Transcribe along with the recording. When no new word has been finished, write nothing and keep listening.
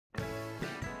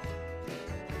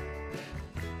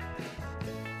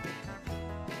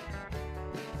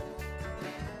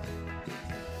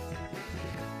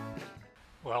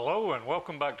Well, hello and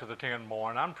welcome back to the Tin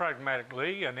Barn. I'm Pragmatic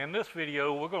Lee, and in this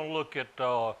video we're going to look at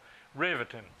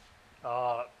riveting.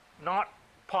 Not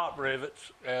pop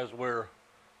rivets as we're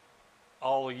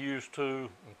all used to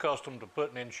and accustomed to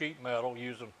putting in sheet metal,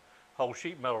 using whole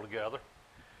sheet metal together.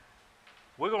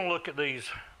 We're going to look at these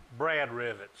brad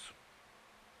rivets.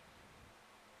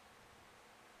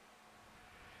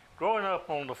 Growing up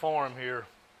on the farm here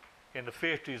in the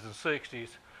 50s and 60s,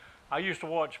 I used to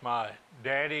watch my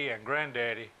daddy and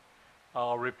granddaddy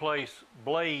replace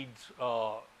blades,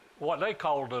 what they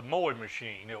called a mowing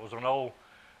machine. It was an old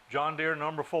John Deere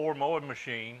number 4 mowing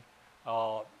machine.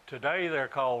 Today they're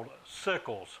called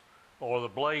sickles, or the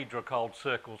blades are called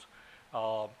sickles.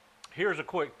 Here's a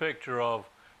quick picture of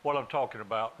what I'm talking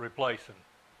about replacing.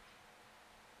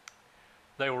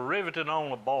 They were riveted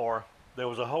on a bar. There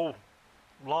was a whole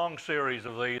long series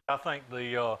of these. I think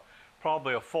the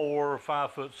probably a 4 or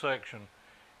 5 foot section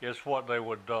is what they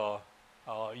would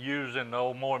use in the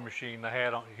old mowing machine they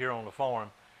had here on the farm.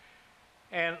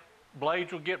 And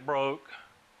blades would get broke.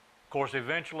 Of course,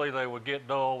 eventually they would get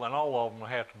dull and all of them would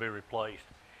have to be replaced.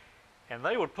 And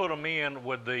they would put them in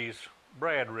with these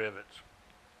brad rivets.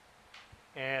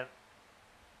 And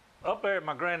up there at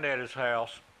my granddaddy's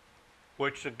house,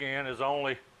 which again is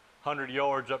only 100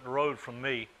 yards up the road from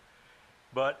me,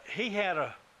 but he had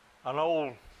an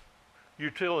old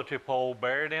utility pole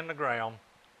buried in the ground.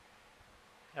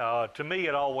 To me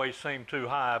it always seemed too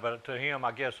high, but to him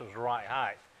I guess it was the right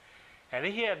height. And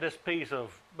he had this piece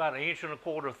of about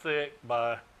 1.25 inches thick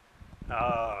by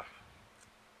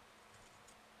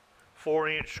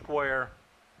 4-inch square.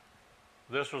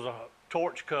 This was a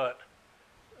torch cut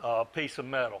piece of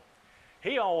metal.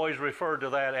 He always referred to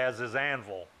that as his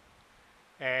anvil.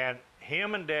 And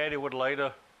him and Daddy would lay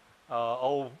the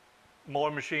old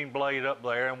mowing machine blade up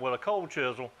there and with a cold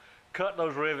chisel cut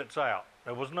those rivets out.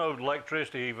 There was no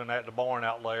electricity even at the barn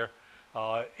out there.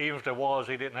 Even if there was,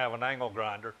 he didn't have an angle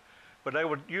grinder. But they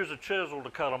would use a chisel to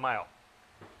cut them out.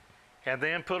 And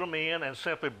then put them in and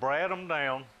simply brad them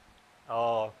down.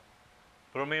 Put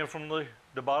them in from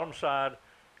the bottom side,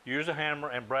 use a hammer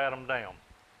and brad them down.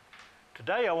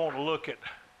 Today I want to look at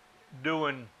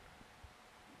doing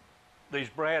these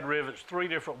brad rivets 3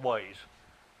 different ways.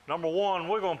 Number one,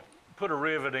 we're going to put a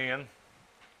rivet in,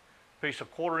 piece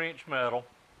of 1/4 inch metal,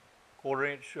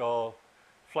 1/4 inch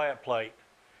flat plate,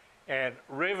 and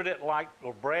rivet it like,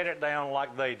 or brad it down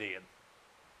like they did.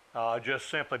 Just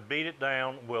simply beat it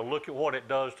down. We'll look at what it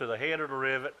does to the head of the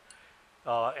rivet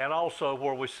and also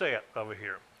where we set over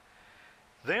here.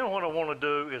 Then what I want to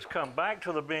do is come back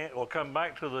to the bench, or come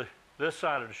back to this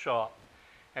side of the shop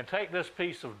and take this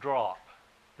piece of drop.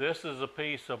 This is a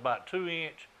piece of about 2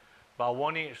 inch by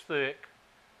 1 inch thick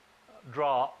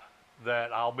drop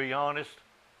that, I'll be honest,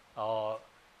 I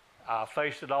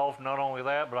faced it off. Not only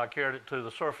that, but I carried it to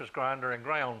the surface grinder and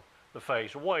ground the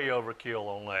face. Way overkill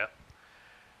on that.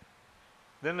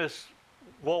 Then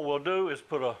what we'll do is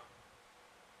put a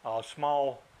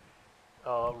small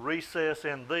recess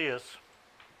in this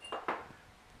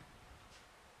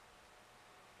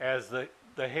as the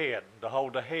head, to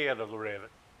hold the head of the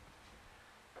rivet.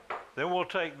 Then we'll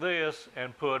take this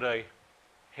and put a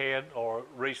head or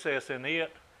recess in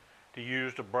it to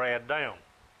use to brad down.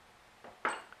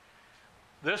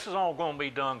 This is all going to be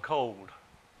done cold,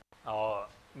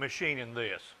 machining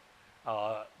this.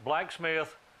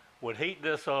 Blacksmith would heat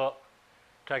this up,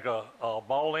 take a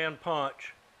ball end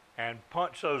punch and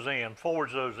punch those in,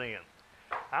 forge those in.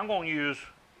 I'm going to use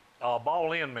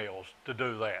ball end mills to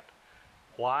do that.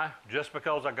 Why? Just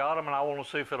because I got them and I want to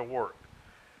see if it'll work.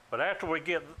 But after we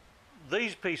get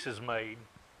these pieces made,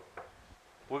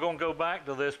 we're going to go back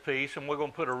to this piece and we're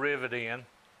going to put a rivet in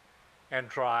and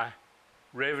try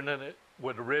riveting it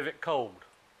with the rivet cold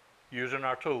using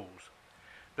our tools.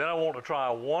 Then I want to try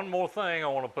one more thing. I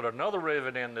want to put another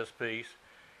rivet in this piece,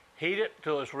 heat it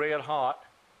till it's red hot,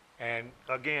 and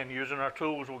again using our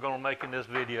tools we're going to make in this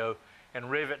video,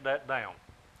 and rivet that down.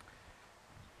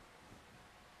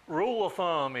 Rule of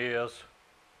thumb is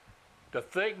the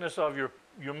thickness of your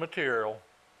material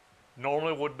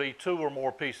normally would be 2 or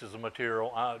more pieces of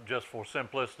material. Just for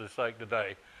simplicity's sake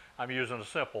today, I'm using a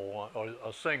simple one, or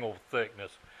a single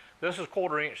thickness. This is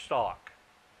 1/4 inch stock.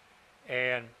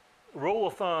 And rule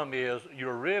of thumb is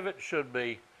your rivet should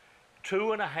be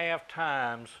 2.5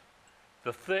 times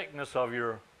the thickness of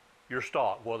your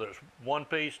stock, whether it's 1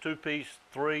 piece, 2 piece,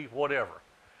 3, whatever.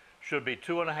 Should be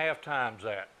 2.5 times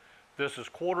that. This is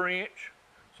 1/4 inch,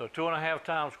 so 2.5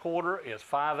 times 1/4 is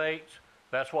 5/8.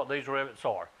 That's what these rivets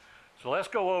are. So let's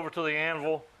go over to the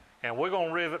anvil and we're going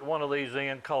to rivet one of these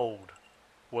in cold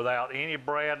without any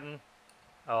brading,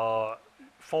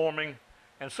 forming,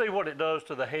 and see what it does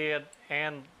to the head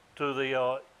and to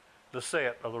the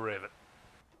set of the rivet.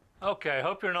 Okay,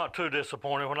 hope you're not too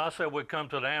disappointed. When I said we'd come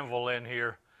to the anvil in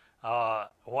here,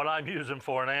 what I'm using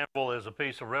for an anvil is a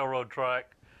piece of railroad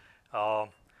track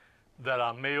that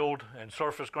I milled and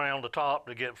surface ground the top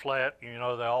to get flat. You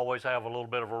know, they always have a little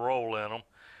bit of a roll in them,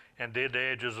 and did the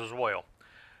edges as well.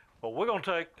 But we're going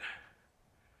to take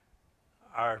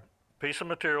our piece of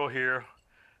material here,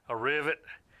 a rivet,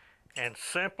 and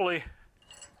simply,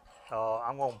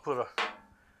 we're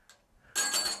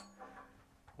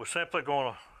simply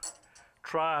going to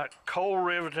try cold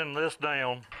riveting this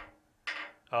down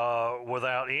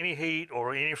without any heat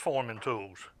or any forming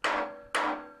tools.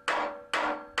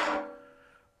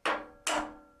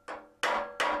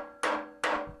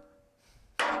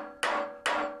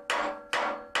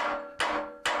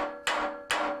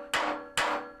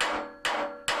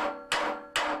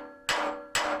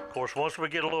 Of course, once we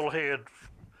get a little head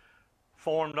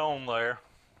formed on there,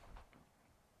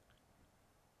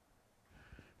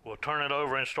 we'll turn it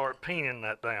over and start peening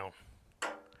that down.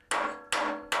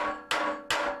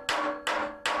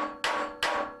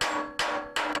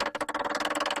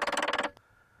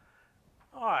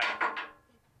 All right,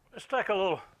 let's take a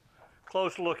little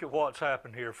closer look at what's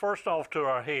happened here. First off, to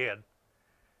our head.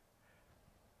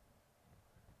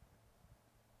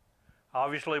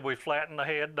 Obviously, we flattened the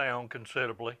head down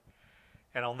considerably.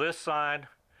 And on this side,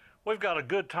 we've got a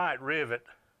good tight rivet,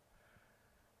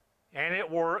 and it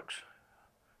works.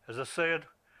 As I said,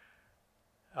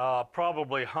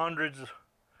 probably hundreds,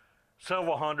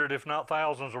 several hundred, if not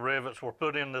thousands of rivets were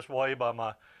put in this way by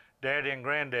my daddy and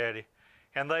granddaddy,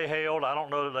 and they held. I don't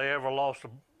know that they ever lost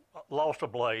a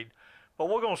blade, but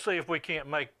we're going to see if we can't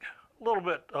make a little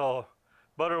bit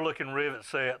better looking rivet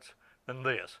sets than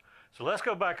this. So let's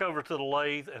go back over to the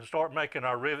lathe and start making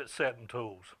our rivet setting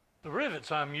tools. The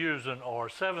rivets I'm using are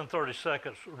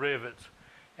 7/32 rivets,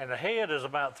 and the head is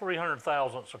about 300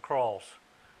 thousandths across,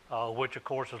 which of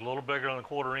course is a little bigger than a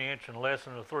 1/4 inch and less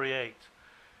than a 3/8.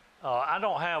 I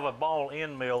don't have a ball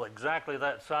end mill exactly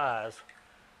that size,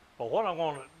 but what I'm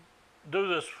going to do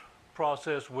this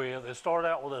process with is start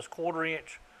out with this 1/4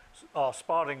 inch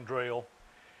spotting drill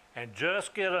and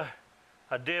just get a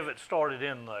divot started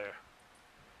in there.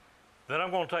 Then I'm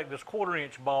going to take this 1/4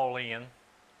 inch ball end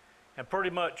and pretty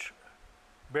much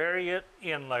bury it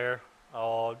in there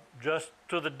just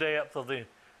to the depth of the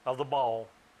ball.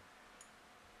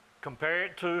 Compare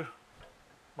it to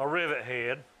my rivet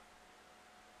head,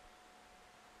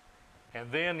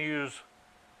 and then use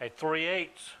a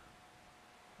 3/8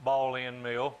 ball end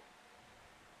mill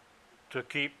to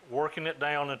keep working it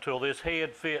down until this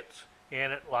head fits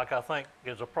in it like I think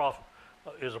is a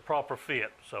proper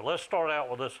fit. So let's start out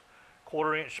with this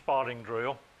 1/4 inch spotting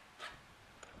drill.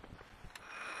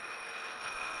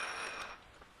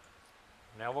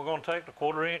 Now we're going to take the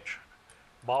 1/4 inch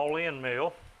ball end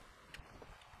mill,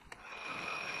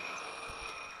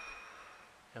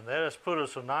 and that has put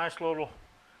us a nice little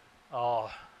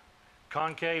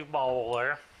concave ball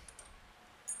there.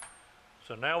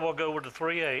 So now we'll go with the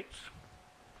 3/8.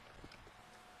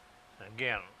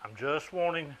 Again, I'm just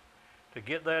wanting to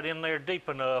get that in there deep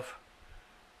enough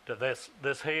that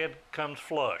this head comes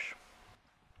flush.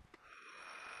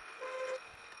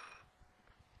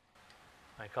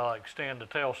 I think I'll extend the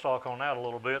tailstock on that a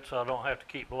little bit so I don't have to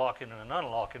keep locking and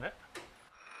unlocking it.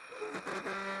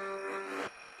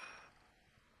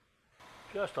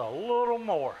 Just a little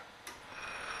more.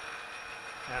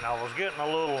 And I was getting a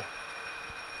little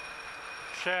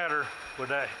shatter with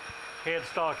that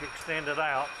headstock extended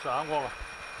out, so I'm going to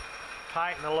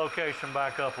tighten the location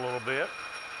back up a little bit.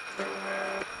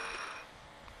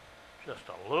 Just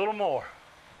a little more.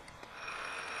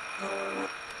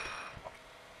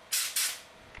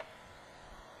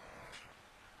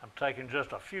 I'm taking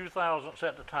just a few thousandths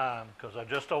at a time because I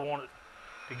just don't want it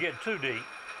to get too deep.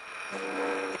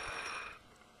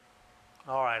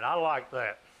 All right, I like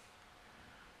that.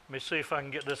 Let me see if I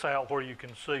can get this out where you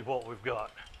can see what we've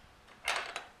got.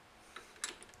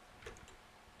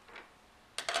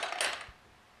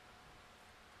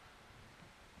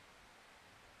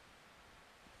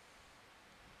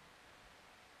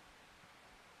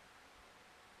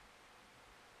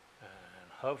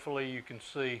 And hopefully you can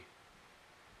see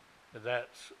that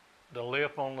that's the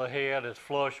lip on the head is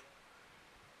flush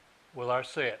with our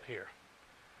set here.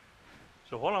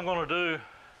 So what I'm going to do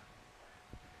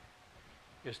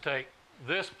is take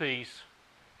this piece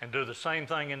and do the same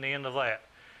thing in the end of that.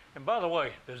 And by the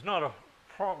way, there's not a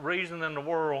reason in the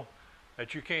world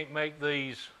that you can't make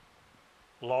these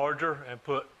larger and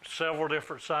put several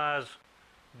different size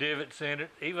divots in it,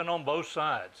 even on both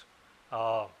sides.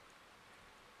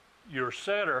 Your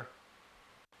setter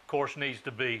course, needs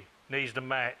to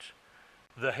match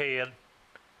the head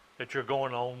that you're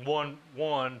going on,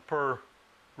 one per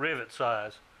rivet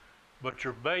size. But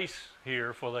your base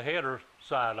here for the header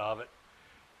side of it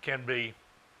can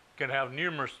have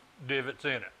numerous divots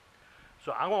in it.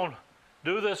 So I'm going to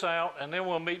do this out, and then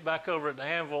we'll meet back over at the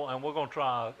anvil, and we're going to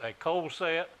try a cold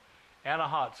set and a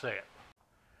hot set.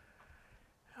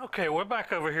 Okay, we're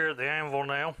back over here at the anvil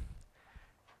now.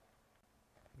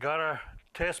 Got our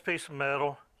test piece of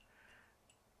metal,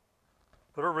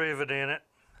 put a rivet in it,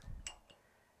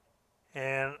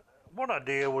 and what I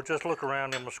did was just look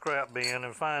around in my scrap bin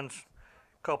and find a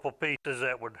couple pieces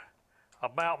that would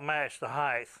about match the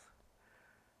height,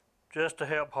 just to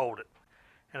help hold it.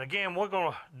 And again, we're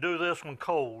going to do this one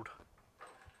cold.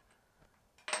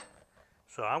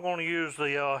 So I'm going to use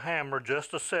the hammer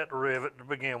just to set the rivet to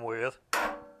begin with.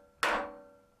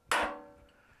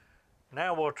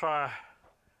 Now we'll try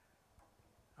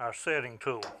our setting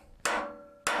tool.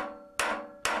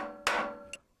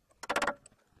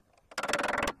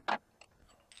 I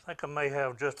think I may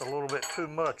have just a little bit too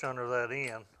much under that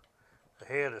end. The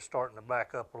head is starting to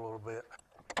back up a little bit.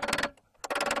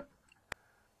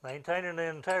 Maintaining the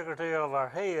integrity of our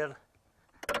head.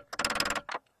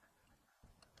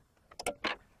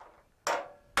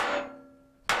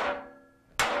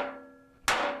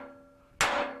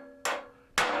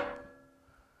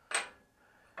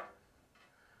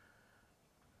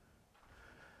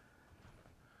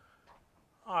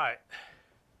 All right,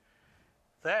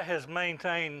 that has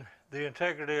maintained the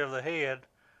integrity of the head,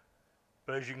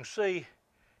 but as you can see,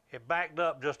 it backed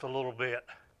up just a little bit.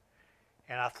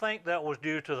 And I think that was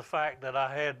due to the fact that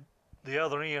I had the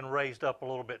other end raised up a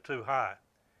little bit too high.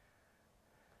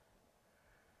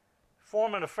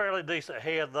 Forming a fairly decent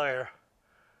head there,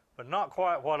 but not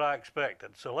quite what I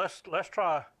expected. So let's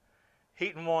try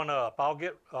heating one up. I'll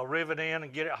get a rivet in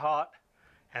and get it hot,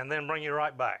 and then bring you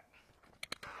right back.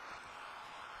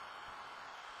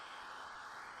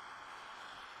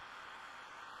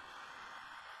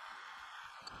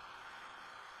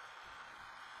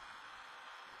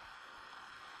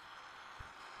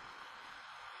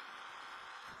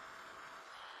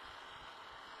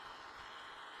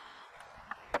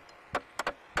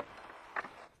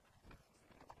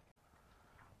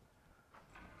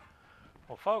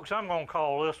 Well, folks, I'm going to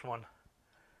call this one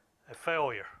a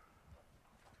failure.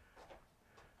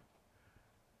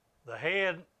 The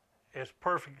head is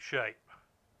perfect shape,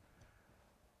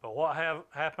 but what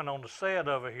happened on the set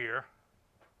over here,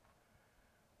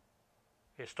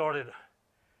 it started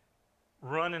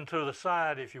running to the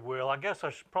side, if you will. I guess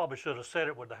I probably should have set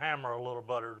it with the hammer a little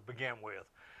better to begin with.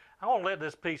 I'm going to let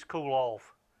this piece cool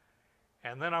off,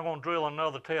 and then I'm going to drill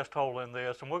another test hole in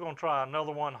this, and we're going to try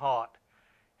another one hot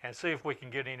and see if we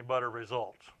can get any better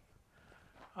results.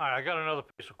 All right, I got another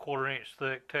piece of 1/4 inch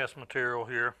thick test material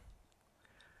here.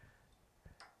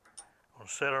 I'm going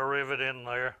to set our rivet in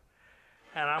there,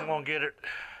 and I'm going to get it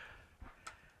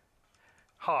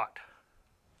hot,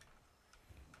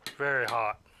 very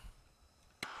hot.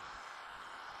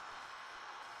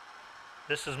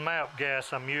 This is MAP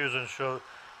gas I'm using, so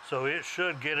it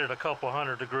should get it a couple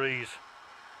hundred degrees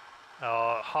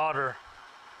hotter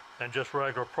than just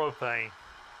regular propane.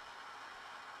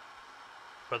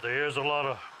 But there is a lot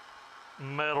of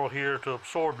metal here to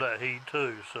absorb that heat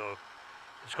too, so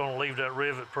it's going to leave that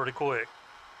rivet pretty quick.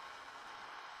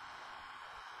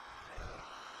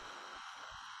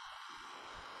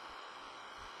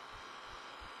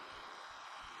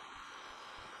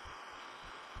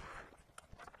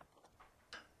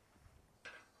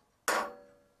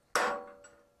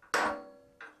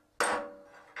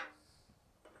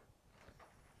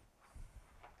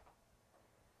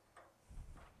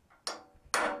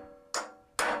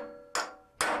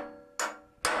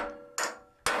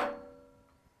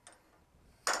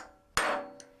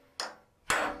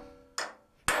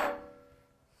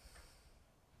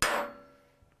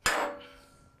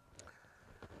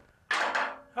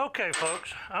 Okay,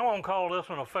 folks, I'm going to call this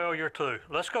one a failure too.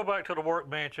 Let's go back to the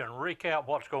workbench and recap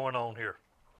what's going on here.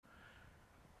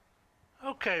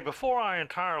 Okay, before I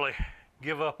entirely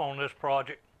give up on this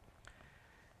project,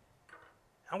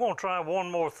 I'm going to try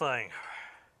one more thing.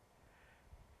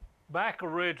 Back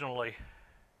originally,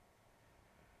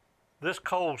 this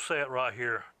cold set right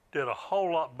here did a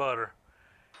whole lot better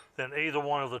than either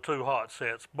one of the two hot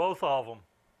sets. Both of them,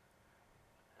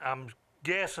 I'm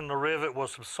guessing the rivet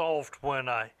was soft when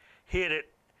I hit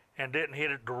it and didn't hit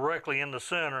it directly in the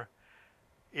center.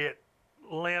 It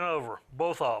leaned over,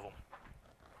 both of them.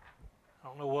 I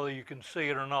don't know whether you can see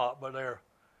it or not, but they're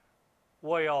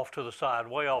way off to the side,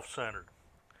 way off centered.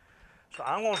 So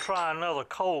I'm going to try another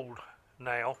cold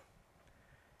now.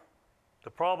 The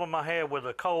problem I had with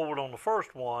the cold on the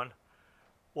first one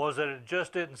was that it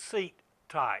just didn't seat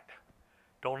tight.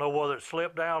 Don't know whether it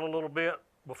slipped out a little bit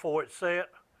before it set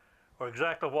or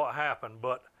exactly what happened,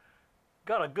 but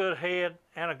got a good head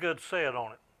and a good set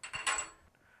on it.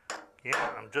 Yeah,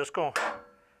 I'm just going to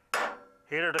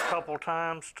hit it a couple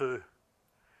times to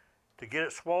get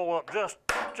it swole up just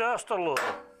a little.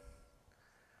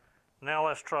 Now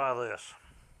let's try this.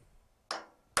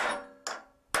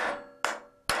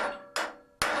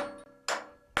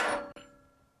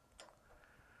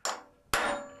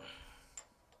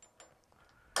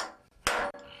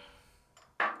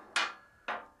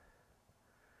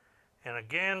 And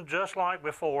again, just like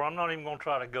before, I'm not even going to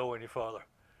try to go any further.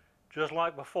 Just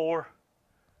like before,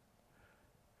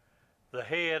 the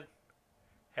head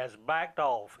has backed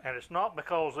off, and it's not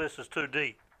because this is too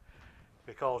deep,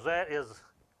 because that is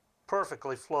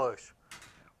perfectly flush.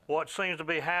 What seems to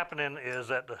be happening is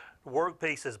that the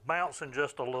workpiece is bouncing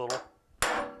just a little.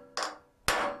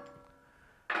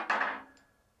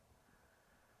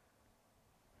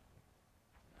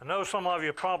 I know some of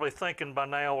you are probably thinking by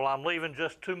now, well, I'm leaving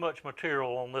just too much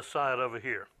material on this side over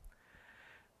here.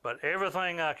 But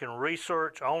everything I can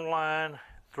research online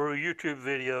through YouTube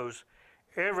videos,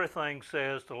 everything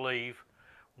says to leave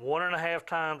 1.5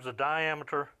 times the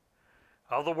diameter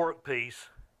of the workpiece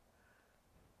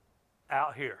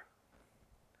out here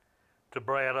to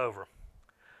brad over.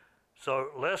 So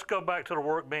let's go back to the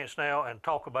workbench now and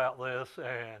talk about this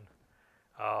and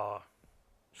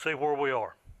see where we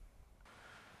are.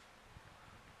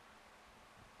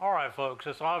 All right, folks,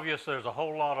 it's obvious there's a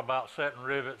whole lot about setting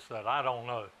rivets that I don't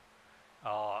know.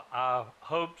 I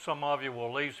hope some of you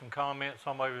will leave some comments,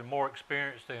 some of you more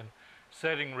experienced in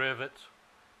setting rivets.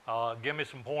 Give me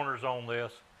some pointers on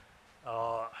this.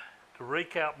 To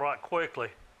recap right quickly,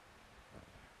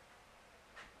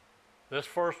 this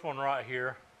first one right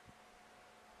here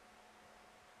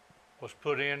was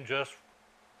put in just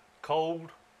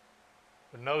cold,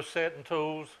 with no setting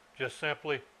tools, just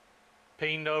simply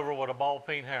peened over with a ball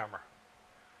peen hammer.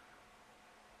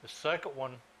 The second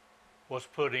one was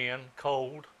put in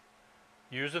cold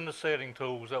using the setting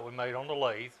tools that we made on the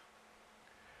lathe.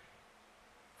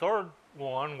 Third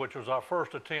one, which was our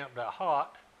first attempt at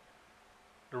hot,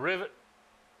 the rivet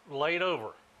laid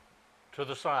over to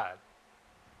the side.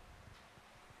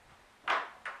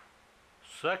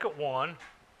 Second one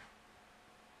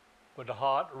with the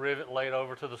hot, rivet laid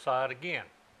over to the side again.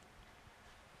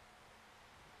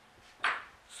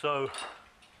 So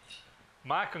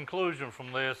my conclusion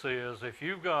from this is if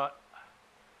you've got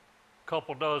a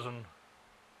couple dozen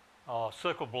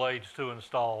sickle blades to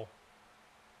install,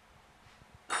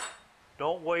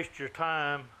 don't waste your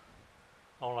time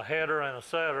on a header and a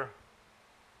setter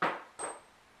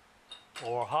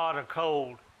or hot and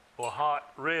cold or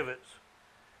hot rivets.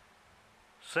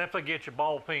 Simply get your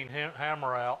ball peen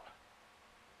hammer out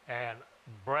and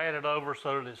brad it over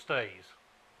so that it stays.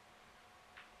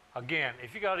 Again,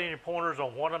 if you got any pointers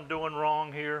on what I'm doing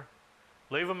wrong here,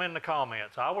 leave them in the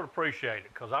comments. I would appreciate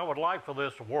it because I would like for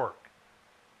this to work.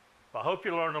 I hope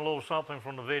you learned a little something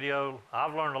from the video.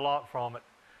 I've learned a lot from it.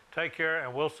 Take care,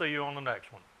 and we'll see you on the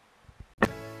next one.